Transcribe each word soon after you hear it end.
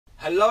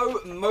Hello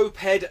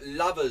moped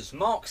lovers,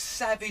 Mark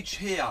Savage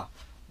here.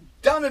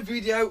 Done a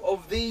video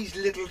of these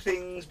little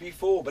things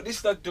before, but this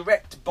is the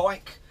direct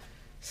bike,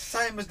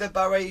 same as the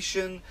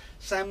Barration,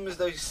 same as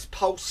those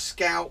Pulse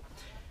Scout,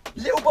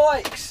 little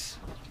bikes.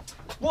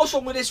 What's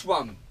wrong with this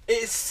one?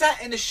 It is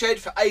sat in the shed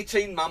for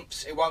 18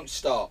 months, it won't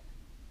start.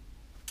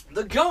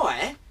 The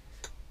guy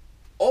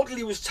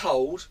oddly was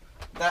told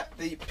that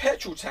the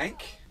petrol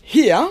tank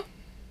here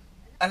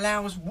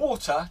allows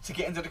water to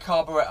get into the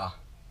carburetor.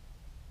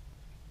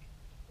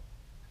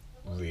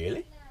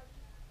 Really?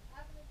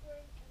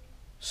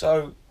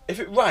 So if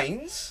it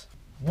rains,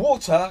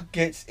 water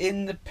gets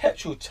in the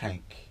petrol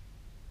tank.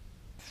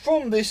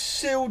 From this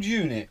sealed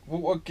unit,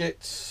 water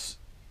gets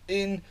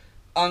in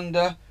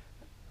under...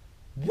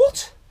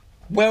 What?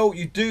 Well,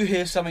 you do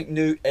hear something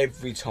new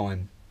every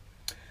time.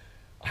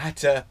 I had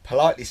to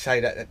politely say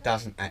that that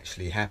doesn't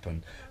actually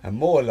happen, and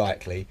more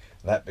likely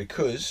that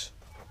because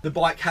the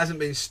bike hasn't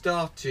been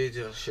started...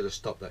 I should have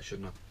stopped that,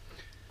 shouldn't I?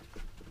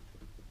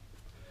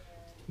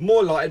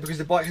 More likely because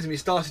the bike hasn't been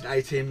started in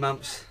 18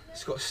 months.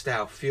 It's got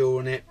stale fuel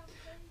in it.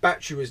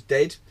 Battery was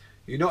dead.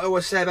 You know what I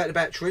always say about the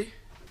battery?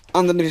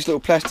 Underneath this little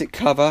plastic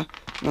cover,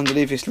 and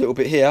underneath this little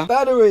bit here.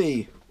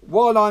 Battery!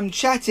 While I'm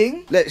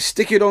chatting, let's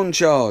stick it on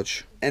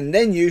charge. And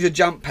then use a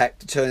jump pack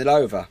to turn it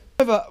over.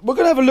 We're going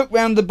to have a look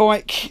round the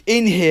bike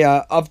in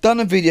here. I've done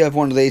a video of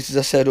one of these, as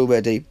I said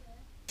already.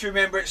 If you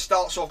remember, it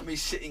starts off me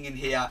sitting in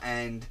here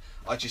and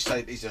I just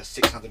say these are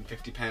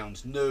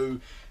 £650 new,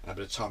 and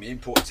by the time you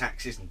import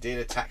taxes and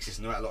dealer taxes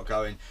and all that lot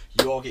going,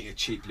 you are getting a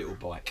cheap little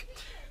bike.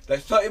 They're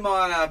 30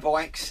 mile an hour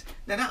bikes.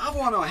 Now that other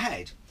one I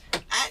had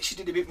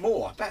actually did a bit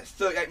more, about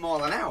 38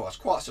 mile an hour. I was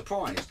quite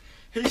surprised.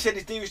 He said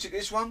his dealer took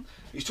this one,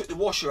 he's took the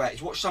washer out,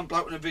 he's watched some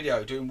bloke in a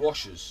video doing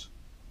washers.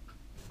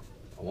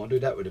 I wonder who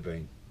that would have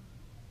been.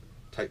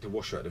 Take the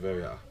washer out of the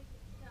variator.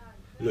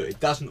 Look, it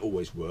doesn't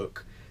always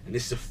work, and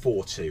this is a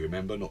 4T,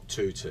 remember, not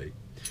 2T.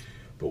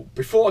 But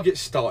before I get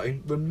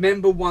started,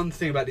 remember one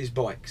thing about these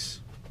bikes.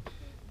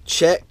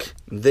 Check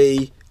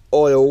the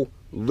oil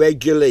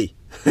regularly.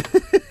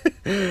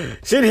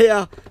 It's in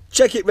here,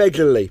 check it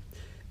regularly.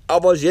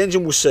 Otherwise the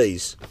engine will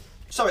seize.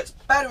 So it's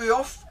battery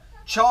off,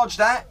 charge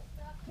that.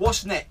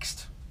 What's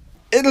next?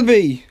 It'll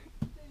be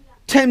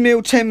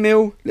 10mm,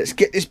 10mm. Let's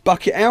get this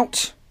bucket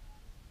out.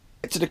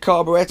 Get to the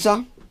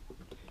carburetor.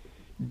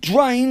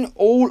 Drain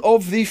all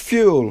of the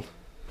fuel.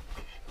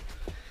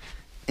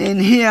 In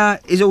here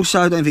is also,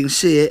 I don't know if you can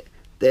see it,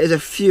 there's a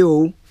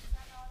fuel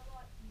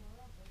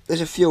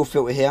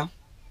filter here.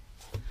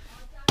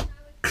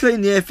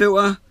 Clean the air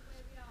filter.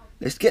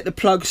 Let's get the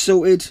plug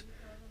sorted.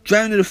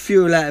 Drain the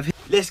fuel out of here.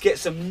 Let's get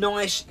some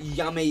nice,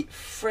 yummy,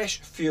 fresh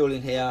fuel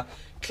in here.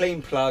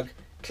 Clean plug,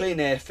 clean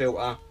air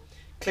filter,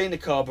 clean the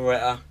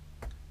carburetor.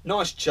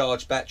 Nice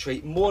charged battery.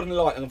 More than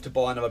likely I'm going to have to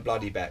buy another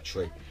bloody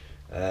battery.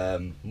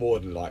 More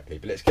than likely,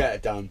 but let's get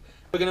it done.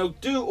 We're going to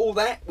do all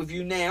that with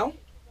you now.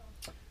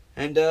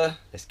 And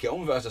let's get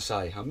on with it, as I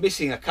say. I'm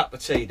missing a cup of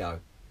tea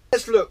though.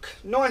 Let's look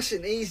nice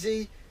and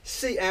easy.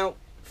 Seat out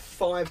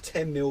 5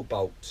 10mm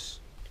bolts.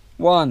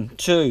 1,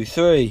 2,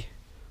 3,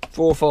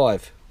 4,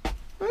 5.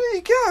 There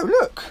you go,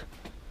 look.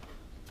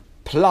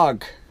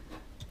 Plug,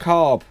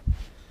 carb.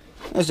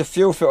 There's the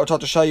fuel filter I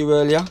tried to show you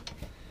earlier.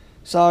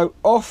 So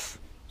off,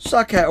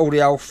 suck out all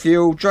the old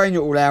fuel, drain it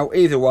all out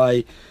either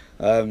way.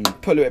 Put a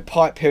little bit of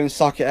pipe here and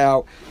suck it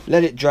out.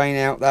 Let it drain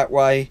out that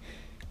way.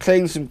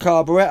 Clean some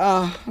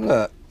carburetor.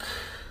 Look.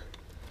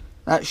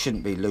 That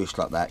shouldn't be loose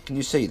like that. Can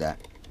you see that?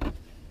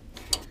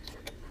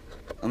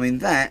 I mean,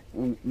 that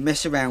will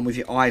mess around with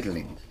your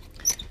idling.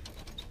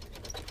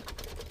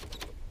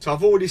 So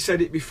I've already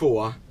said it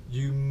before.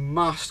 You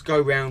must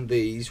go round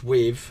these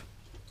with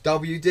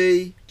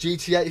WD,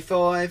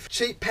 GT85,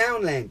 cheap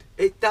Poundland.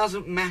 It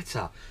doesn't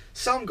matter.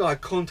 Some guy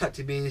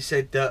contacted me and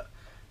said that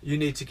you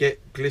need to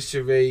get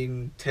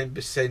glycerine,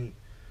 10%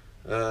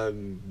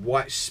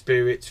 white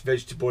spirits,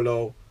 vegetable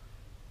oil.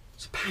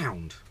 It's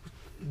 £1.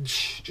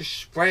 Just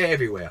spray it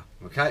everywhere,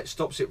 okay? It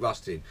stops it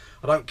rusting.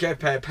 I don't care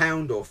if you pay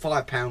 £1 or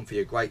 £5 for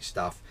your great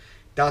stuff.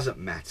 Doesn't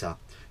matter.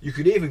 You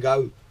could even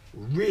go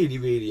really,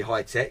 really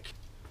high tech.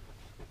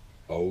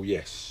 Oh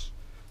yes,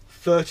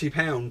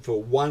 £30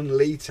 for 1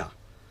 litre.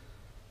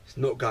 It's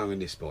not going on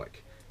this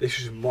bike. This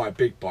is my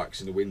big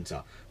bikes in the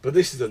winter, but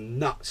this is the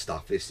nut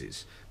stuff. This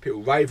is,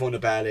 people rave on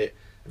about it,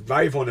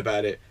 rave on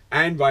about it,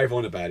 and rave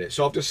on about it.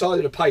 So I've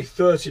decided to pay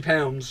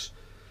 £30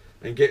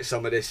 and get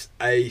some of this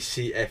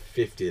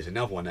ACF50. There's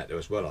another one out there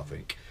as well, I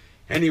think.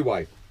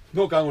 Anyway,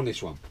 not going on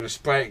this one. I'm going to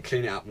spray it and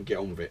clean it up and get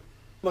on with it.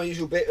 My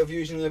usual bit of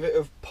using a bit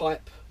of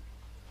pipe.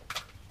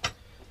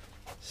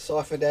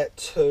 Siphoned out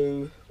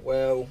too,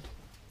 well,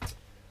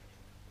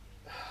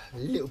 a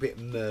little bit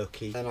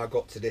murky. And I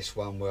got to this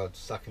one where I'm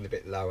sucking a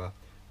bit lower.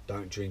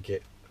 Don't drink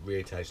it,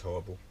 really tastes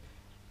horrible.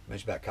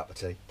 Mention about a cup of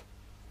tea.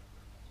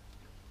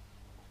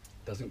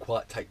 Doesn't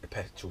quite take the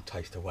petrol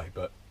taste away,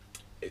 but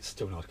it's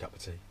still a nice cup of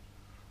tea.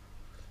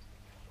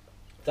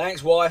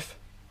 Thanks, wife.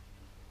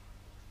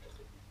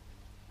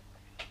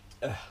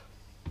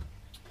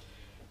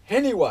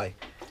 Anyway,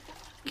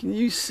 can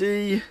you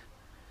see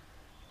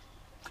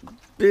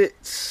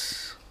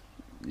bits.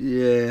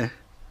 Yeah.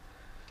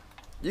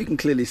 You can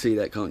clearly see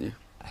that, can't you?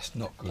 That's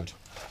not good.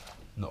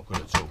 Not good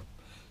at all.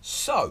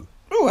 So.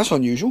 Oh, that's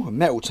unusual. A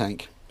metal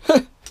tank.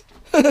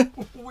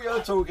 We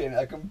are talking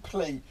a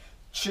complete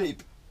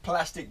cheap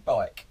plastic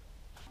bike.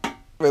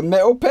 A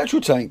metal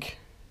petrol tank.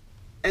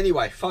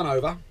 Anyway, fun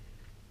over.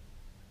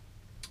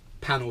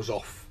 Panels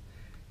off.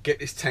 Get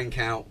this tank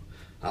out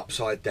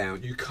upside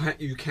down.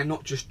 You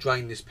cannot just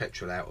drain this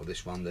petrol out of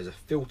this one. There's a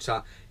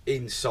filter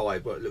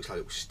inside. Well, it looks like a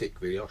little stick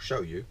really. I'll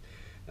show you.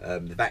 The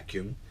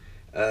vacuum.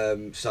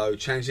 So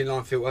change the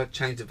inline filter,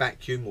 change the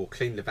vacuum, or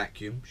clean the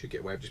vacuum. Should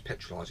get away with just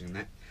petrolizing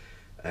that.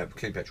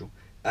 Clean petrol.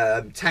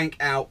 Tank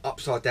out,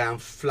 upside down,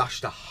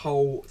 flush the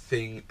whole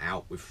thing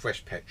out with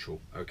fresh petrol.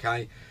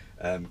 Okay,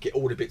 get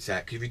all the bits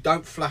out. Because if you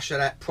don't flush that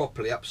out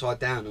properly, upside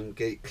down, and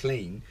get it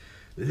clean,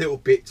 the little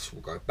bits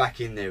will go back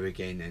in there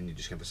again, and you're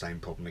just going to have the same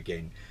problem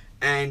again.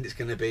 And it's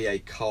going to be a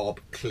carb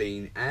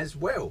clean as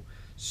well.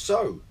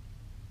 So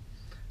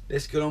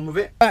let's get on with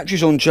it.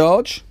 Battery's on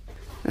charge,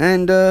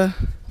 and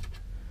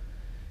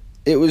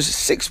it was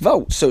 6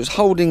 volts, so it's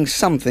holding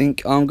something.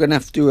 I'm going to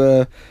have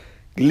to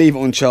leave it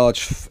on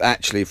charge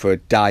actually for a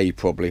day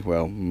probably.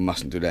 Well,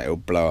 mustn't do that, it'll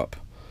blow up.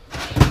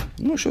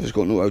 I'm not sure if it's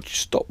got an auto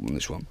stop on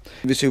this one.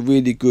 If it's a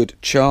really good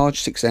charge,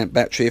 6 amp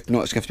battery. If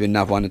not, it's going to have to be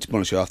another one, and to be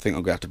honest with you, I think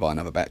I'm going to have to buy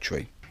another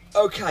battery.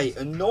 Okay,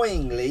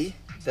 annoyingly,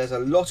 there's a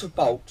lot of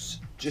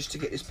bolts just to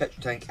get this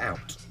petrol tank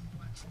out.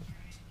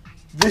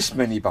 This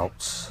many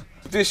bolts.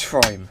 This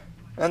frame,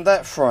 and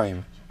that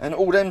frame, and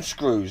all them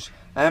screws,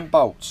 and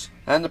bolts,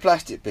 and the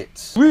plastic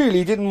bits.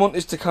 Really didn't want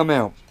this to come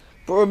out.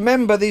 But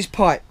remember these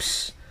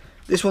pipes.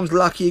 This one's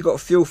lucky you got a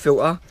fuel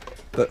filter,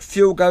 but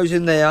fuel goes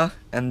in there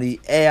and the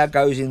air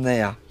goes in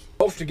there.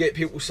 I often get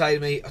people say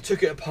to me, I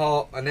took it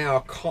apart and now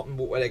I can't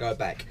remember where they go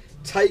back.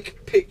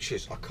 Take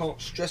pictures. I can't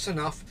stress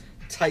enough,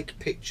 take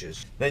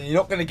pictures. Then you're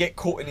not going to get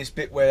caught in this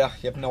bit where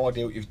you have no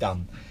idea what you've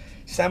done.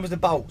 Same as the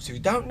bolts. If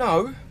you don't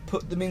know,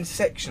 put them in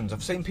sections.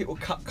 I've seen people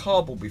cut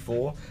cardboard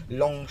before,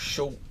 long,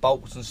 short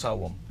bolts and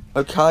so on.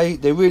 Okay,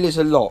 there really is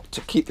a lot to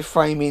keep the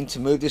frame in, to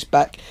move this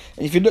back.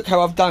 And if you look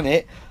how I've done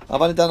it,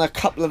 I've only done a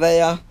couple of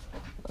there,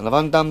 and I've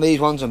undone these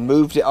ones and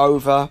moved it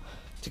over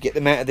to get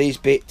them out of these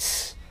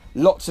bits.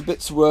 Lots of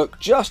bits of work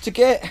just to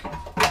get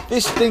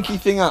this stinky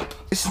thing up.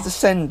 This is the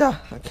sender,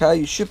 okay?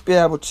 You should be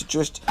able to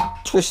just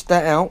twist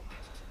that out,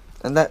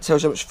 and that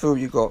tells you how much fuel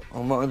you got.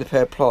 I might need a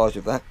pair of pliers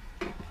with that.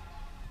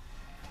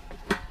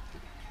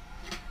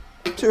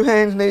 2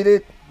 hands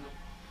needed.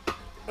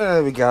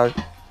 There we go.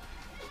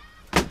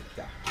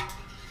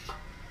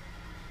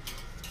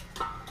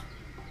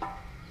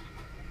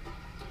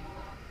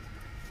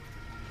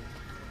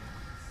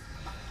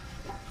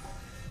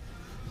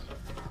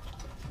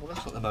 Well,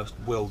 that's not the most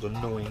world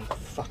annoying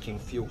fucking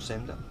fuel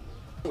sender.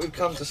 What we've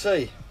come to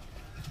see.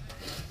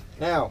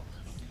 Now,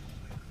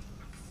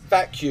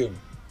 vacuum.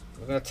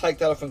 We're going to take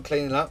that off and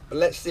clean it up, but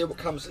let's see what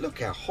comes.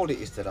 Look how hot it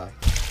is today.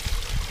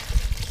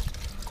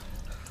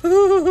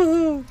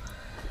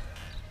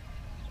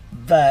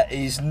 That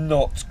is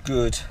not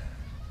good.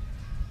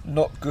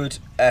 Not good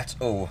at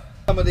all.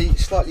 Some of the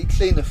slightly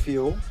cleaner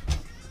fuel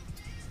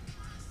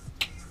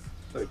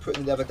that we put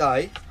in the other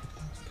day,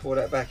 pour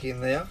that back in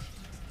there.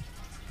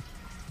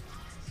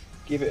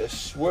 Give it a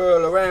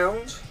swirl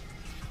around.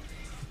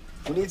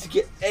 We need to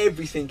get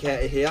everything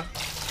out of here.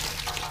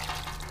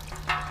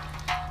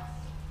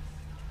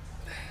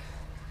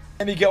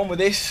 Let me get on with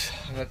this.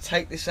 I'm going to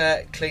take this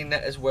out, clean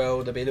that as well.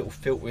 There'll be a little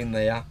filter in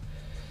there.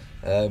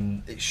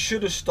 It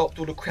should have stopped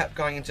all the crap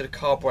going into the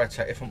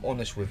carburetor, if I'm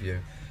honest with you.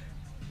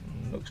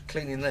 Looks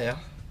clean in there.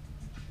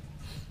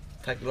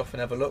 Take it off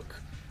and have a look.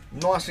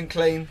 Nice and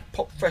clean.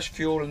 Pop fresh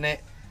fuel in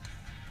it.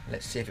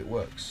 Let's see if it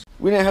works.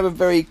 We now have a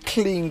very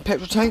clean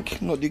petrol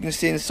tank. Not that you can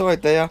see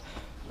inside there.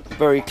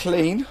 Very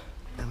clean.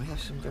 And we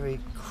have some very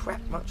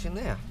crap much in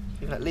there.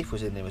 Even that leaf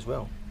was in there as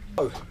well.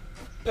 So,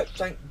 petrol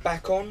tank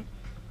back on.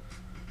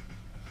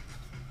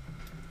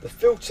 The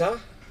filter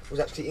was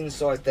actually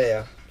inside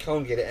there.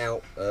 Can't get it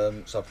out,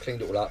 so I've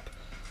cleaned it all up.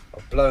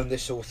 I've blown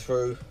this all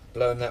through,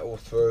 blown that all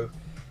through.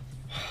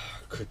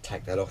 Could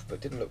take that off, but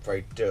it didn't look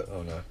very dirt.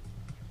 Oh no.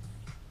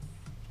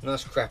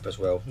 Nice crap as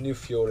well. New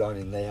fuel line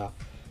in there.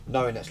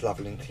 Knowing that's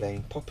lovely and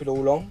clean. Pop it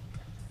all on.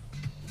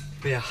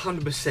 Yeah,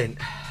 100%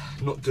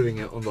 not doing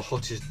it on the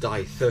hottest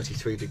day.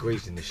 33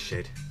 degrees in this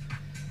shed.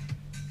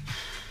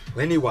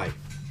 Anyway,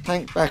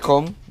 tank back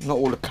on. Not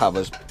all the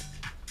covers.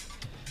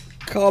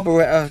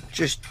 Carburetor,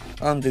 just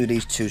undo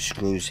these 2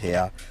 screws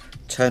here.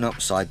 Turn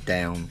upside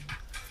down.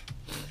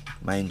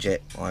 Main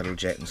jet, idle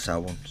jet and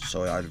so on.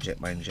 Sorry, idle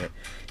jet, main jet.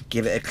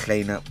 Give it a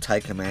clean up,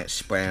 take them out,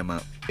 spray them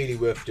up. Really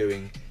worth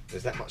doing.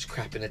 There's that much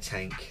crap in the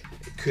tank.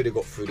 It could have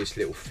got through this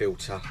little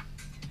filter.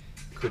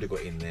 Could have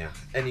got in there.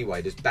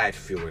 Anyway, there's bad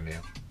fuel in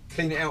there.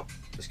 Clean it out.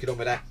 Let's get on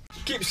with that.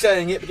 Keep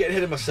saying it, but getting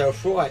ahead of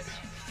myself. Right,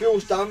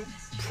 fuel's done.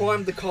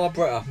 Prime the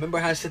carburetor. Remember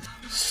how I said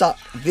suck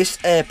this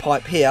air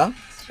pipe here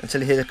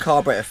until you hear the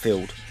carburetor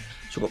filled.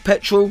 So we've got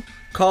petrol,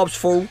 carbs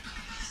full.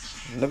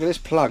 Look at this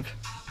plug.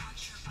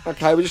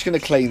 Okay, we're just going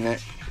to clean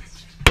that.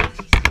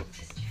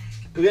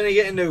 We're going to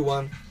get a new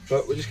one.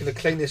 But we're just going to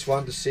clean this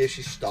one to see if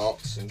she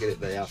starts and get it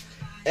there.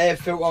 Air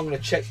filter, I'm going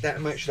to check that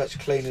and make sure that's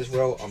clean as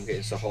well. I'm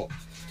getting so hot.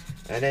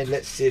 And then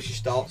let's see if she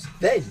starts.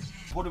 Then,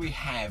 what do we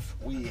have?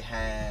 We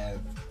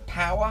have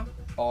power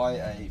by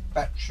a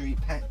battery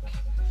pack.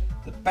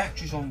 The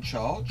battery's on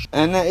charge.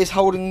 And that is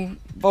holding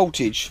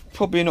voltage.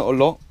 Probably not a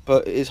lot,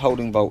 but it is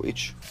holding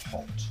voltage.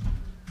 Hot.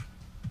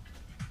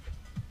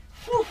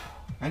 Whew.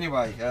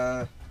 Anyway,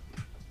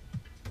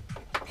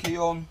 key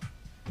on,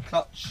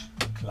 clutch,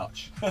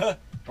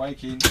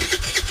 braking.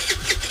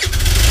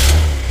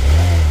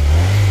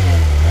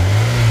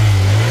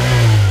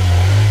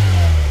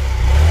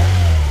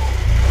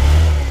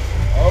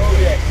 Oh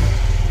yes.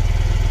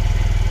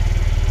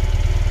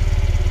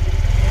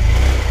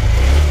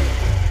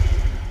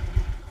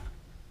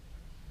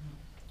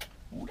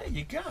 Well, there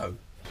you go.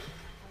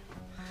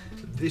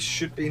 This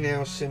should be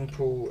now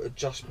simple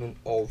adjustment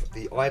of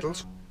the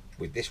idles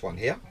with this one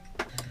here.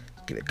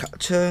 Give it a couple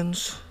of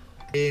turns.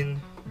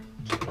 In,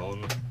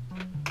 on.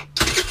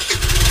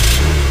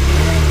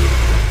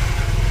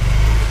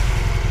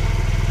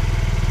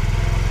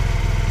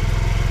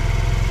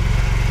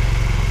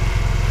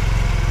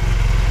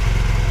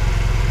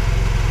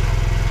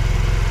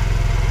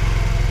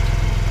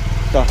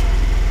 Done.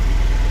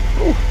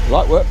 Ooh,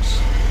 light works.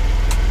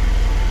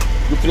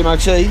 Good for the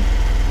MOT.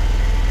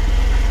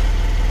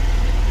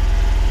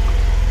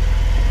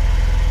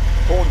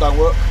 Horn don't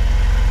work.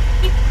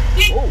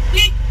 Oh,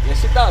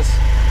 yes it does.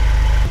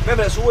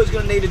 Remember, that's always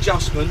going to need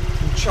adjustment.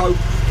 From choke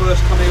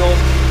first coming on,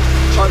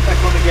 choke back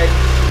on again.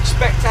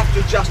 Expect to have to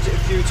adjust it a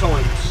few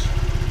times.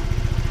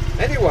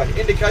 Anyway,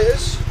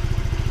 indicators.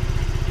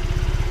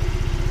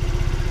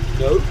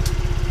 No.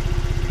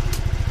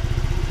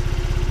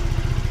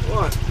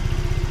 Right.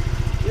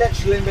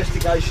 Electrical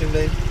investigation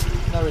then.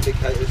 No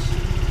indicators.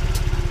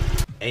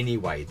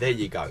 Anyway, there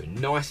you go.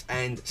 Nice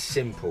and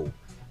simple.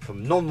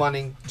 From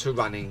non-running to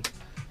running.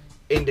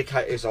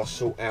 Indicators I'll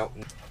sort out.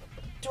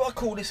 Do I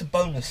call this a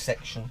bonus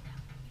section,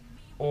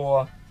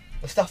 or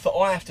the stuff that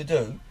I have to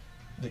do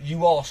that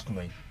you ask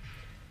me?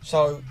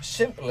 So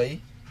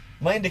simply,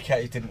 my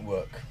indicators didn't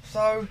work.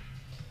 So,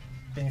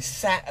 been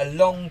sat a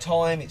long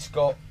time. It's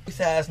got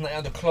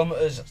 2,800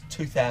 kilometres, that's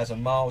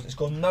 2,000 miles. It's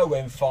gone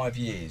nowhere in 5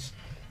 years,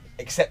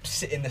 except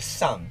sit in the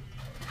sun.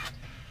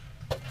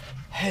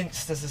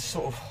 Hence, there's a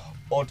sort of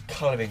odd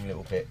colouring a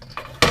little bit.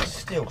 It's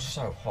still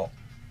so hot.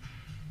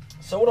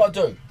 So what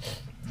do?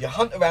 You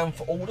hunt around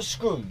for all the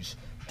screws.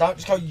 Don't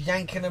just go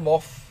yanking them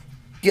off.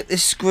 Get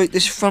this screw,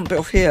 this front bit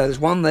off here. There's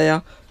one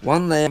there,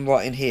 and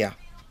right in here.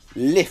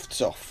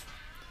 Lifts off.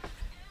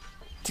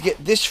 To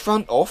get this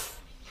front off,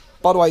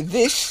 by the way,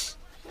 this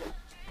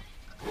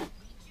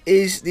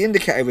is the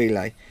indicator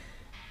relay.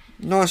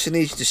 Nice and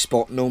easy to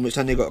spot. Normally it's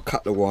only got a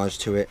couple of wires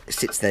to it. It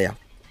sits there.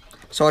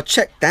 So I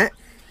checked that,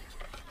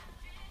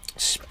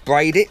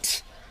 sprayed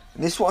it,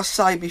 and this is what I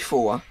say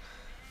before.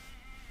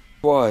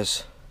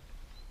 Wires.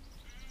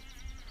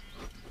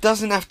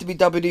 Doesn't have to be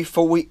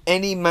WD-40,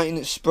 any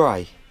maintenance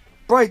spray.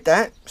 Sprayed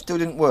that, still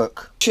didn't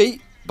work.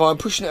 Cheat by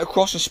pushing it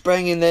across and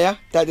spraying in there,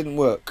 that didn't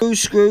work.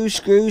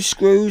 Screws,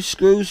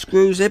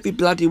 every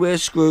bloody where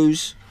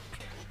screws.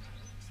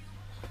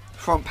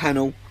 Front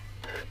panel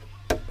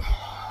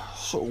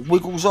sort of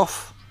wiggles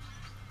off.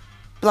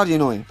 Bloody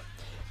annoying.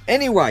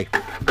 Anyway,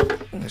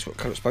 that's what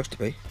colour it's supposed to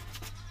be.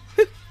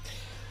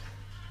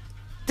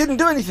 Didn't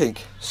do anything.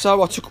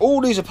 So I took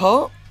all these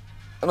apart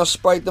and I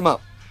sprayed them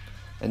up.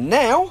 And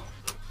now,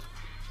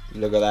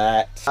 look at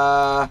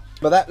that.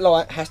 But that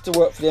light has to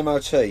work for the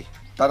MOT.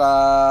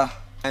 Ta-da!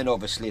 And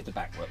obviously if the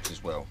back works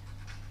as well.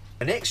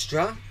 An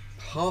extra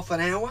half an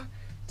hour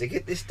to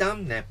get this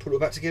done. Now put it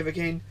back together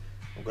again.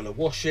 I'm going to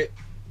wash it.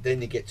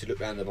 Then you get to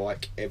look around the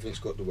bike. Everything's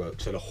got to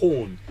work. So the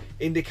horn,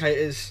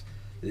 indicators,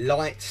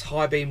 lights,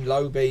 high beam,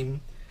 low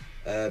beam,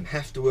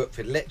 have to work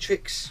for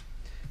electrics.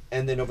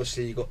 And then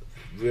obviously you've got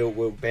real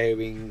wheel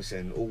bearings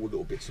and all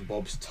little bits and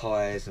bobs,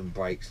 tyres and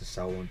brakes and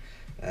so on.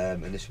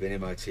 And this will be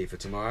an MOT for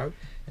tomorrow,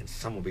 and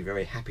some will be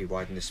very happy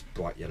riding this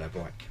bright yellow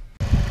bike.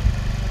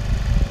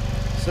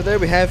 So there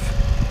we have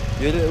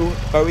your little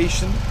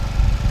Boetian,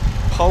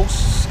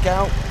 Pulse,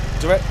 Scout,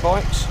 Direct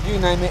bikes, you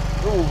name it,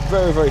 they're all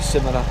very, very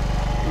similar.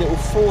 Little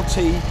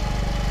 4T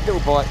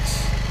little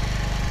bikes.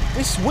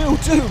 This will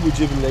do, would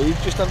you believe,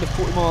 just under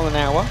 40 miles an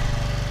hour.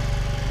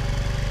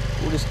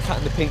 All this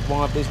cutting the pink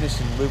wire business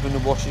and moving the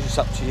washers, it's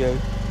up to you.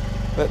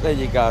 But there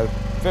you go,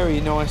 very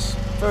nice.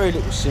 Very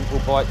little simple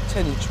bike,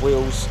 10-inch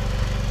wheels,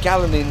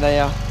 gallon in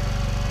there.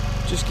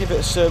 Just give it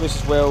a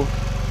service as well.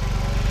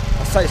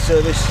 I say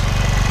service,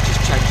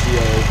 just change the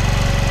oil.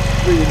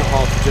 It's really not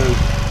hard to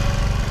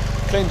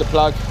do. Cleaned the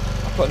plug,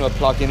 I put another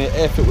plug in it.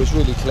 Air filter was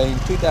really clean,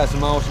 2,000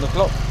 miles on the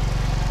clock.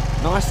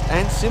 Nice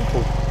and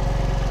simple.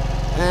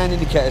 And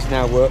indicators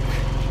now work.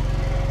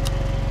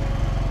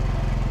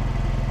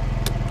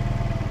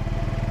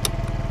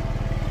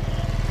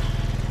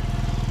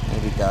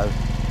 There we go.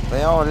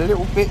 They are a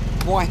little bit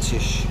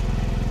whitish,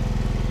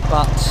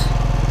 but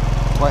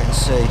wait and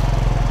see.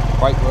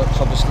 Brake works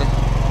obviously.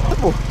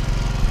 Oh,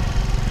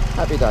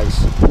 happy days.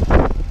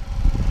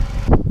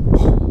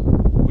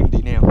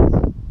 Windy now.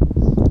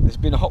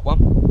 been a hot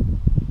one,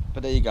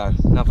 but there you go,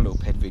 another little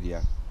ped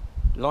video.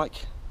 Like,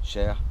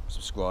 share,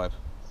 subscribe,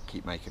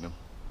 keep making them.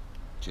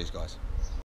 Cheers guys.